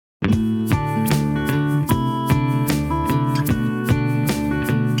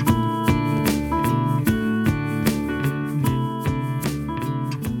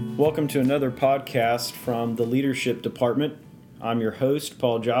Welcome to another podcast from the Leadership Department. I'm your host,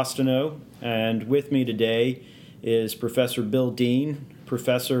 Paul Johstono, and with me today is Professor Bill Dean,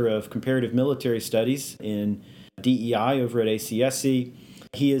 Professor of Comparative Military Studies in DEI over at ACSC.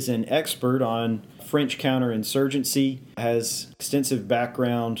 He is an expert on French counterinsurgency, has extensive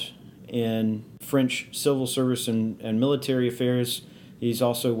background in French civil service and military affairs. He's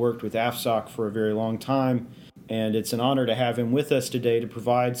also worked with AFSOC for a very long time, and it's an honor to have him with us today to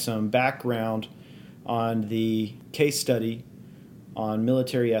provide some background on the case study on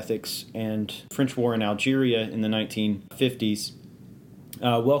military ethics and French war in Algeria in the 1950s.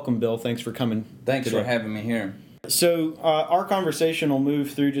 Welcome, Bill. Thanks for coming. Thanks today. for having me here. So our conversation will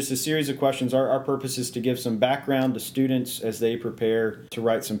move through just a series of questions. Our purpose is to give some background to students as they prepare to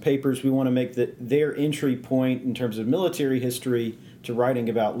write some papers. We want to make their entry point in terms of military history to writing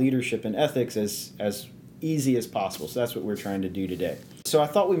about leadership and ethics as easy as possible. So that's what we're trying to do today. So I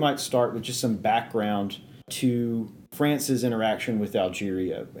thought we might start with just some background to France's interaction with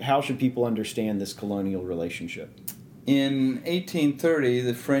Algeria. How should people understand this colonial relationship? In 1830,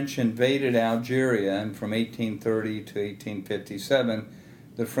 the French invaded Algeria, and from 1830 to 1857,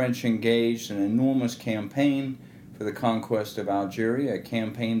 the French engaged in an enormous campaign for the conquest of Algeria, a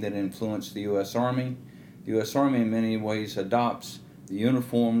campaign that influenced the U.S. Army. The U.S. Army in many ways adopts the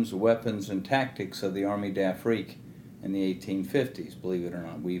uniforms, weapons, and tactics of the Army d'Afrique in the 1850s, believe it or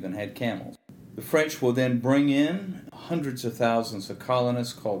not. We even had camels. The French will then bring in hundreds of thousands of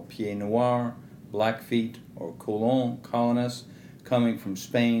colonists called Pieds Noirs, Blackfeet, or Colons colonists coming from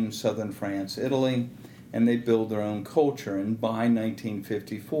Spain, southern France, Italy, and they build their own culture. And by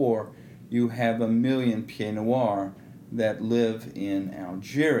 1954, you have 1 million Pieds Noirs that live in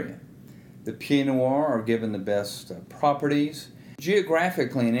Algeria. The Pieds Noirs are given the best properties.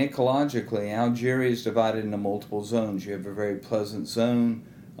 Geographically and ecologically, Algeria is divided into multiple zones. You have a very pleasant zone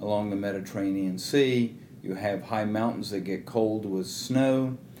along the Mediterranean Sea. You have high mountains that get cold with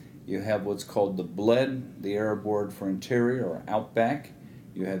snow. You have what's called the bled, the Arab word for interior or outback.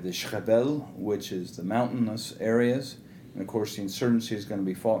 You have the Shrebel, which is the mountainous areas. And of course, the insurgency is going to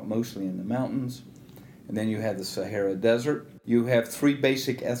be fought mostly in the mountains. And then you have the Sahara Desert. You have three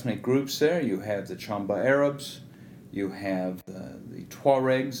basic ethnic groups there. You have the Chamba Arabs. You have the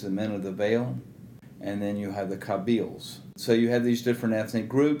Tuaregs, the men of the Veil. And then you have the Kabyles. So you have these different ethnic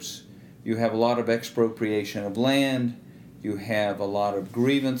groups. You have a lot of expropriation of land. You have a lot of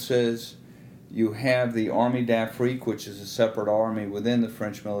grievances. You have the Army d'Afrique, which is a separate army within the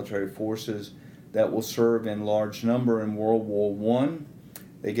French military forces that will serve in large number in World War I.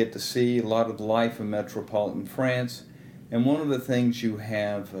 They get to see a lot of the life of metropolitan France. And one of the things you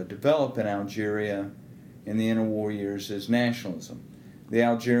have developed in Algeria in the interwar years is nationalism. The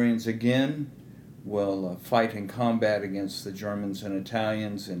Algerians, again, will fight in combat against the Germans and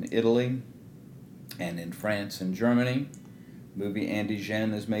Italians in Italy and in France and Germany. Movie Andy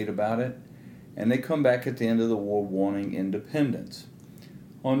Jean is made about it, and they come back at the end of the war wanting independence.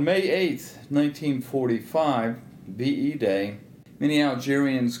 On May 8th, 1945, VE Day, many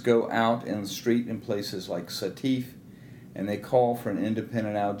Algerians go out in the street in places like Sétif, and they call for an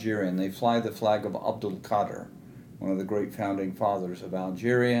independent Algeria, and they fly the flag of Abdul Qadir, one of the great founding fathers of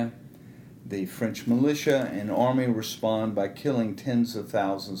Algeria. The French militia and army respond by killing tens of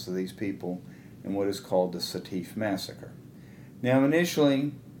thousands of these people in what is called the Sétif massacre. Now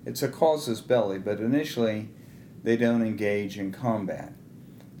initially, it's a casus belli, but initially they don't engage in combat.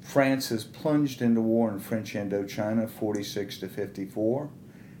 France is plunged into war in French Indochina, 46 to 54.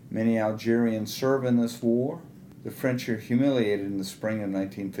 Many Algerians serve in this war. The French are humiliated in the spring of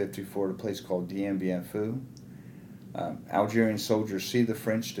 1954 at a place called Dien Bien Phu. Algerian soldiers see the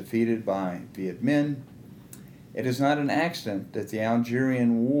French defeated by Viet Minh. It is not an accident that the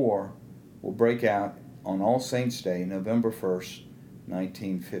Algerian War will break out on All Saints' Day, November 1st,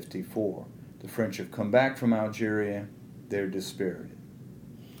 1954. The French have come back from Algeria. They're dispirited.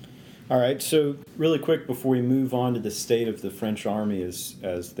 All right, so really quick before we move on to the state of the French army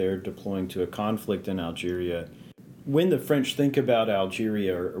as they're deploying to a conflict in Algeria, when the French think about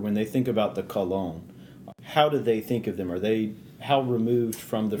Algeria or when they think about the colons, how do they think of them? Are they how removed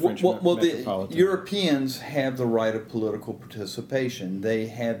from the French metropolitan? The Europeans have the right of political participation. They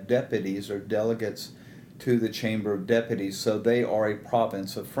have deputies or delegates to the Chamber of Deputies, so they are a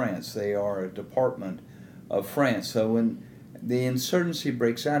province of France. They are a department of France. So when the insurgency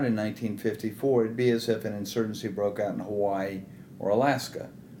breaks out in 1954, it'd be as if an insurgency broke out in Hawaii or Alaska.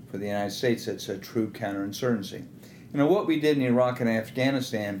 For the United States, it's a true counterinsurgency. You know, what we did in Iraq and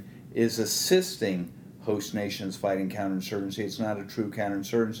Afghanistan is assisting host nations fighting counterinsurgency. It's not a true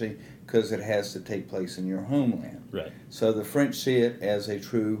counterinsurgency because it has to take place in your homeland. Right. So the French see it as a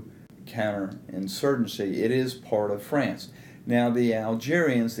true counterinsurgency. It is part of France. Now the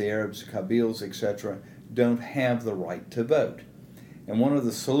Algerians, the Arabs, Kabyles, etc., don't have the right to vote. And one of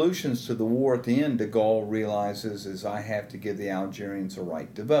the solutions to the war at the end, de Gaulle realizes, is I have to give the Algerians a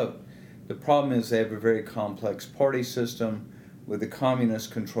right to vote. The problem is they have a very complex party system with the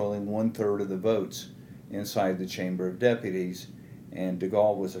communists controlling 1/3 of the votes inside the Chamber of Deputies, and de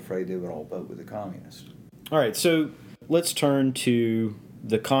Gaulle was afraid they would all vote with the communists. All right, so let's turn to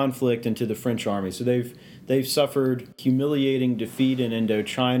the conflict and to the French army. So they've suffered humiliating defeat in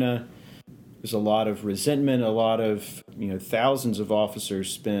Indochina. There's a lot of resentment, a lot of, thousands of officers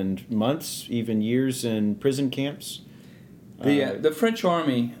spend months, even years in prison camps. The French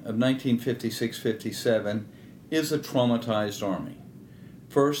army of 1956-57 is a traumatized army.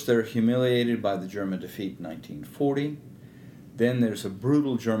 First, they're humiliated by the German defeat in 1940. Then there's a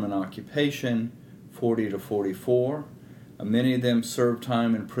brutal German occupation, 40 to 44. Many of them served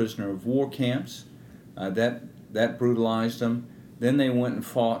time in prisoner of war camps. That brutalized them. Then they went and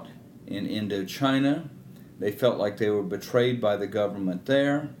fought in Indochina. They felt like they were betrayed by the government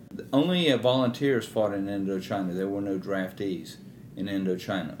there. Only volunteers fought in Indochina. There were no draftees in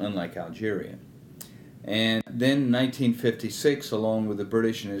Indochina, unlike Algeria. And then in 1956, along with the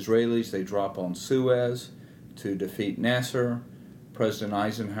British and Israelis, they drop on Suez to defeat Nasser. President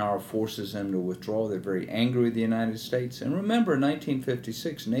Eisenhower forces them to withdraw. They're very angry with the United States. And remember, in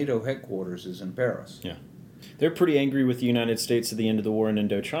 1956, NATO headquarters is in Paris. Yeah. They're pretty angry with the United States at the end of the war in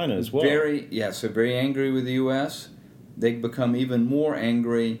Indochina as well. They're very angry with the U.S. They become even more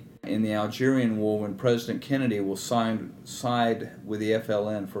angry in the Algerian war when President Kennedy will side with the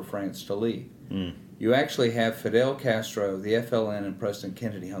FLN for France to leave. You actually have Fidel Castro, the FLN, and President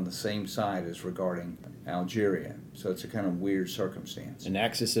Kennedy on the same side as regarding Algeria. So it's a kind of weird circumstance. An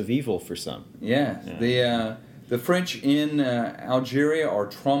axis of evil for some. Yeah. The French in Algeria are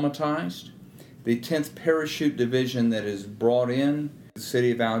traumatized. The 10th Parachute Division that is brought in the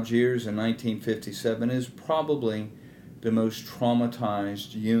city of Algiers in 1957 is probably the most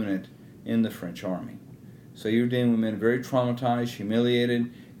traumatized unit in the French army. So you're dealing with men very traumatized,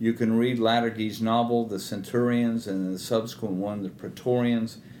 humiliated. You can read Ladergui's novel, The Centurions, and the subsequent one, The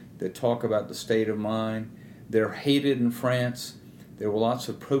Praetorians, that talk about the state of mind. They're hated in France. There were lots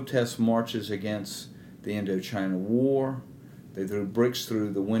of protest marches against the Indochina War. They threw bricks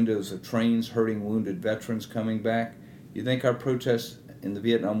through the windows of trains, hurting wounded veterans coming back. You think our protests in the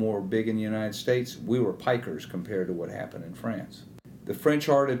Vietnam War were big in the United States? We were pikers compared to what happened in France. The French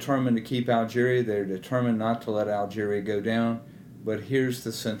are determined to keep Algeria. They're determined not to let Algeria go down. But here's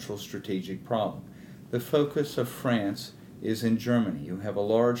the central strategic problem. The focus of France is in Germany. You have a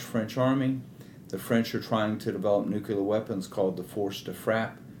large French army. The French are trying to develop nuclear weapons called the force de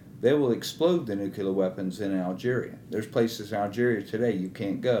frappe. They will explode the nuclear weapons in Algeria. There's places in Algeria today you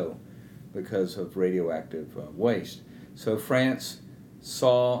can't go because of radioactive waste. So France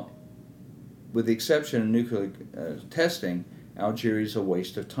saw, with the exception of nuclear testing, Algeria is a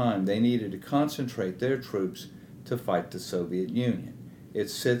waste of time. They needed to concentrate their troops to fight the Soviet Union. It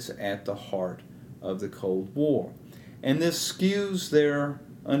sits at the heart of the Cold War. And this skews their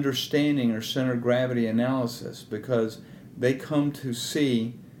understanding or center of gravity analysis because they come to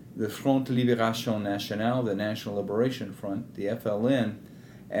see the Front de Libération Nationale, the National Liberation Front, the FLN,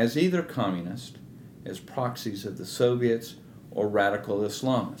 as either communist, as proxies of the Soviets, or radical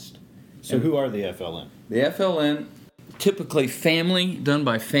Islamist. So who are the FLN? The FLN, typically family, done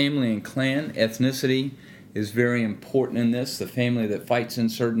by family and clan. Ethnicity is very important in this. The family that fights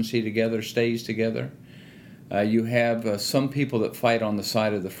insurgency together stays together. You have some people that fight on the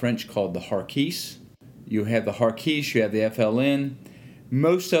side of the French called the Harkis. You have the Harkis, you have the FLN.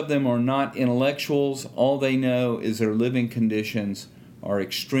 Most of them are not intellectuals. All they know is their living conditions are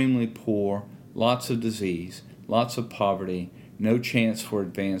extremely poor, lots of disease, lots of poverty, no chance for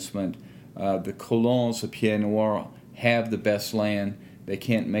advancement. The colons, the Pieds Noirs, have the best land. They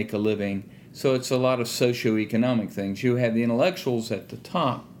can't make a living. So it's a lot of socioeconomic things. You have the intellectuals at the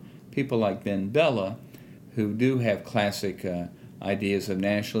top, people like Ben Bella, who do have classic ideas of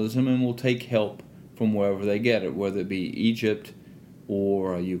nationalism and will take help from wherever they get it, whether it be Egypt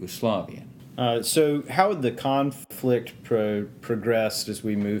or Yugoslavia. So how would the conflict progressed as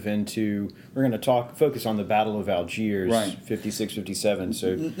we move into, we're going to focus on the Battle of Algiers, right. 56-57. So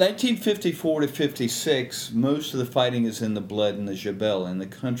 1954 to 56, most of the fighting is in the blood in the Jebel, in the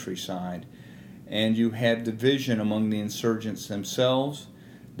countryside. And you have division among the insurgents themselves.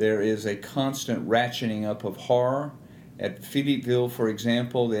 There is a constant ratcheting up of horror. At Philippeville, for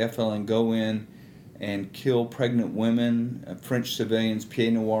example, the FLN go in and kill pregnant women, French civilians,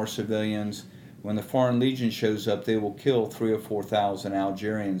 Pied Noir civilians. When the Foreign Legion shows up, they will kill 3,000 or 4,000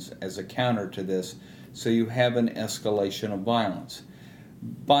 Algerians as a counter to this. So you have an escalation of violence.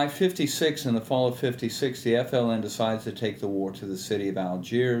 By 56, in the fall of 56, the FLN decides to take the war to the city of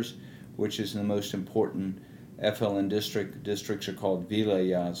Algiers, which is the most important FLN district. Districts are called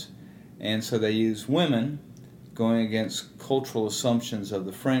vilayets. And so they use women, going against cultural assumptions of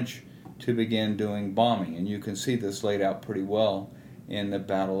the French, to begin doing bombing. And you can see this laid out pretty well in the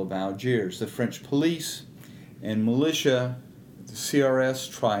Battle of Algiers. The French police and militia, the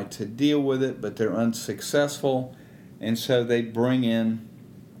CRS, try to deal with it, but they're unsuccessful. And so they bring in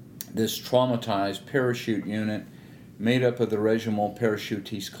this traumatized parachute unit made up of the Régiment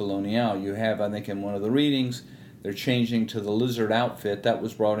Parachutiste Colonial. You have, I think in one of the readings, they're changing to the lizard outfit. That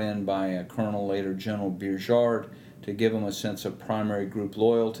was brought in by a colonel, later General Birjard, to give them a sense of primary group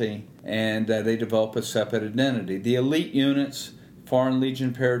loyalty, and they develop a separate identity. The elite units, Foreign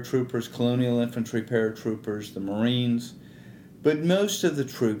Legion paratroopers, Colonial Infantry paratroopers, the Marines, but most of the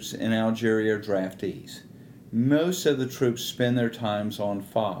troops in Algeria are draftees. Most of the troops spend their times on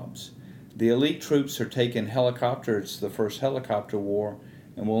FOBs. The elite troops are taking helicopter. It's the first helicopter war,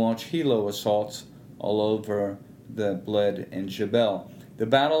 and will launch helo assaults all over the Bled and Jebel. The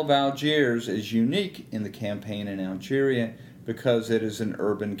Battle of Algiers is unique in the campaign in Algeria because it is an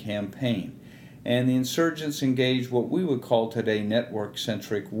urban campaign. And the insurgents engage what we would call today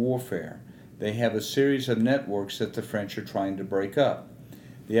network-centric warfare. They have a series of networks that the French are trying to break up.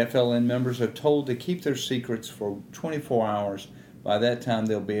 The FLN members are told to keep their secrets for 24 hours. By that time,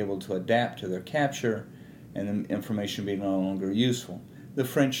 they'll be able to adapt to their capture and the information be no longer useful. The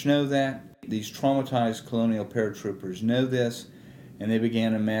French know that. These traumatized colonial paratroopers know this, and they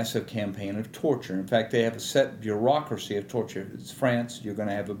began a massive campaign of torture. In fact, they have a set bureaucracy of torture. It's France, you're going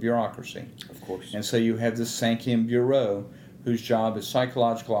to have a bureaucracy. Of course. And so you have this 5e Bureau, whose job is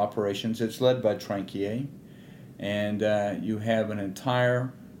psychological operations. It's led by Trinquier. And you have an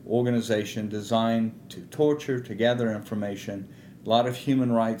entire organization designed to torture, to gather information, a lot of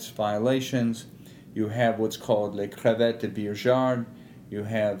human rights violations. You have what's called les crevettes de Birjard. You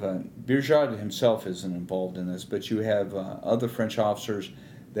have, Birjard himself isn't involved in this, but you have other French officers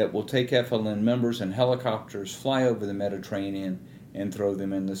that will take FLN members in helicopters, fly over the Mediterranean, and throw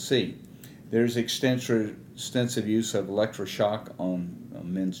them in the sea. There's extensive use of electroshock on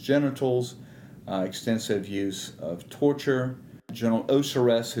men's genitals, extensive use of torture. General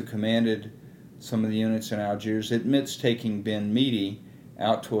Oseres, who commanded some of the units in Algiers, admits taking Ben Midi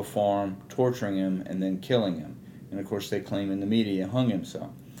out to a farm, torturing him, and then killing him. And of course they claim in the media he hung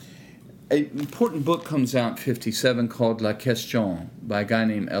himself. An important book comes out in 1957 called La Question by a guy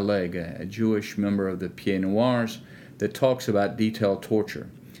named Eleg, a Jewish member of the Pied Noirs, that talks about detailed torture.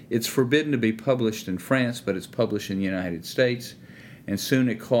 It's forbidden to be published in France, but it's published in the United States, and soon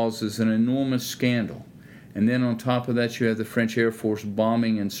it causes an enormous scandal. And then on top of that, you have the French Air Force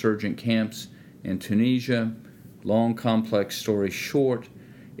bombing insurgent camps in Tunisia. Long, complex story short,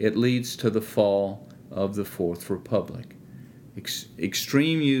 it leads to the fall of the Fourth Republic.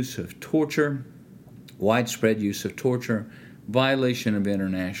 Extreme use of torture, widespread use of torture, violation of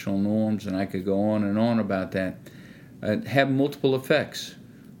international norms, and I could go on and on about that, have multiple effects.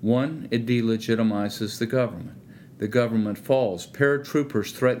 One, it delegitimizes the government. The government falls.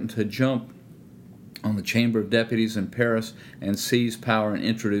 Paratroopers threaten to jump on the Chamber of Deputies in Paris and seize power and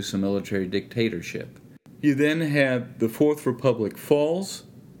introduce a military dictatorship. You then have the Fourth Republic falls,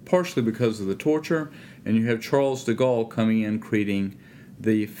 partially because of the torture, and you have Charles de Gaulle coming in creating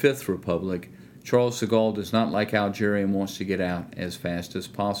the Fifth Republic. Charles de Gaulle does not like Algeria and wants to get out as fast as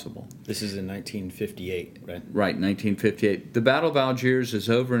possible. This is in 1958, right? Right, 1958. The Battle of Algiers is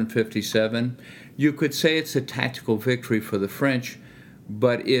over in 1957. You could say it's a tactical victory for the French,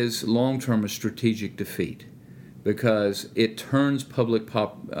 but is long-term a strategic defeat because it turns public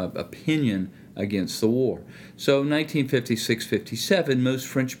opinion against the war. So 1956-57, most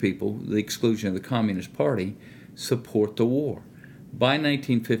French people, the exclusion of the Communist Party, support the war. By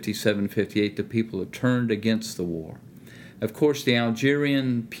 1957-58, the people have turned against the war. Of course, the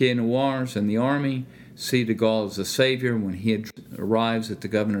Algerian Pied Noirs and the army see de Gaulle as a savior. When he arrives at the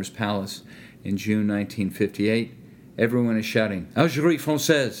governor's palace in June 1958, everyone is shouting, Algérie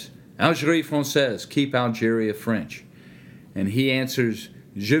française, Algérie française, keep Algeria French. And he answers,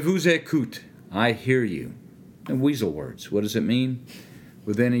 Je vous écoute, I hear you. And weasel words, what does it mean?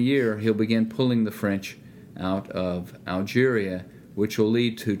 Within a year, he'll begin pulling the French out of Algeria, which will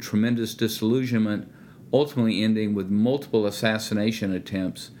lead to tremendous disillusionment, ultimately ending with multiple assassination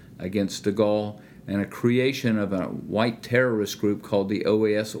attempts against de Gaulle and a creation of a white terrorist group called the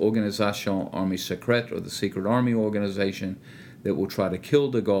OAS, Organisation Armée Secrète, or the Secret Army Organization, that will try to kill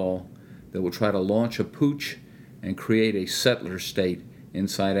de Gaulle, that will try to launch a putsch and create a settler state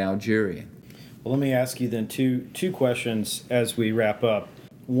inside Algeria. Well, let me ask you then two questions as we wrap up.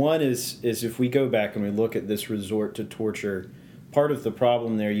 One is if we go back and we look at this resort to torture, part of the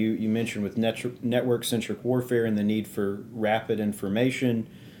problem there you mentioned with network-centric warfare and the need for rapid information,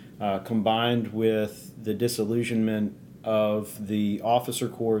 combined with the disillusionment of the officer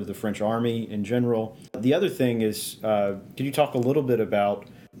corps of the French army in general. The other thing is, could you talk a little bit about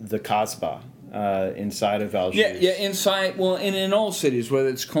the Kasbah inside of Algiers? Yeah, inside, well, and in all cities, whether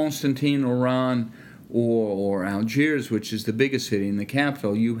it's Constantine, Oran, or Algiers, which is the biggest city in the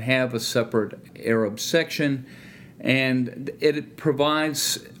capital, you have a separate Arab section, and it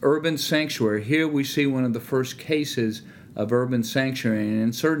provides urban sanctuary. Here we see one of the first cases of urban sanctuary and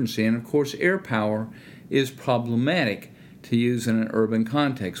insurgency, and of course air power is problematic to use in an urban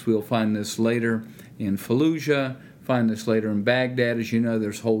context. We'll find this later in Fallujah, find this later in Baghdad. As you know,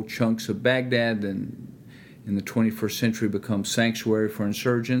 there's whole chunks of Baghdad and in the 21st century become sanctuary for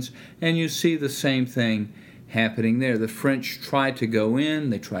insurgents, and you see the same thing happening there. The French try to go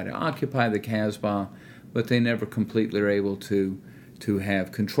in, they try to occupy the Kasbah, but they never completely are able to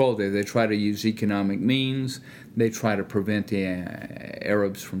have control there. They try to use economic means, they try to prevent the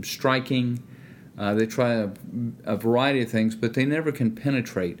Arabs from striking, they try a variety of things, but they never can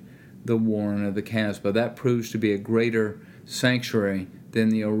penetrate the warren of the Kasbah. That proves to be a greater sanctuary than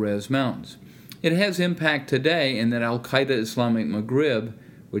the Orez Mountains. It has impact today in that Al-Qaeda Islamic Maghrib,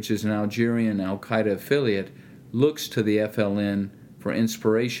 which is an Algerian Al-Qaeda affiliate, looks to the FLN for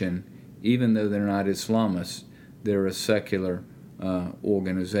inspiration, even though they're not Islamists. They're a secular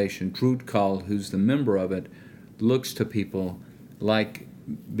organization. Drudkal, who's the member of it, looks to people like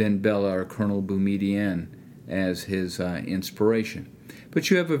Ben Bella or Colonel Boumediene as his inspiration. But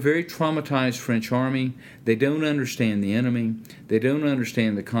you have a very traumatized French army. They don't understand the enemy. They don't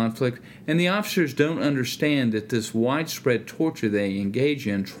understand the conflict. And the officers don't understand that this widespread torture they engage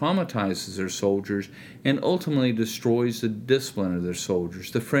in traumatizes their soldiers and ultimately destroys the discipline of their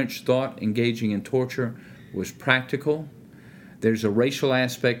soldiers. The French thought engaging in torture was practical. There's a racial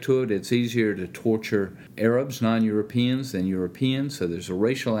aspect to it. It's easier to torture Arabs, non-Europeans, than Europeans, so there's a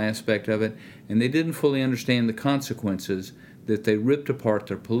racial aspect of it. And they didn't fully understand the consequences that they ripped apart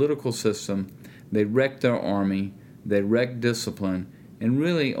their political system, they wrecked their army, they wrecked discipline, and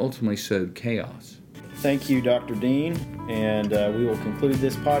really ultimately sowed chaos. Thank you, Dr. Dean, and we will conclude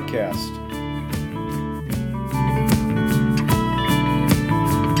this podcast.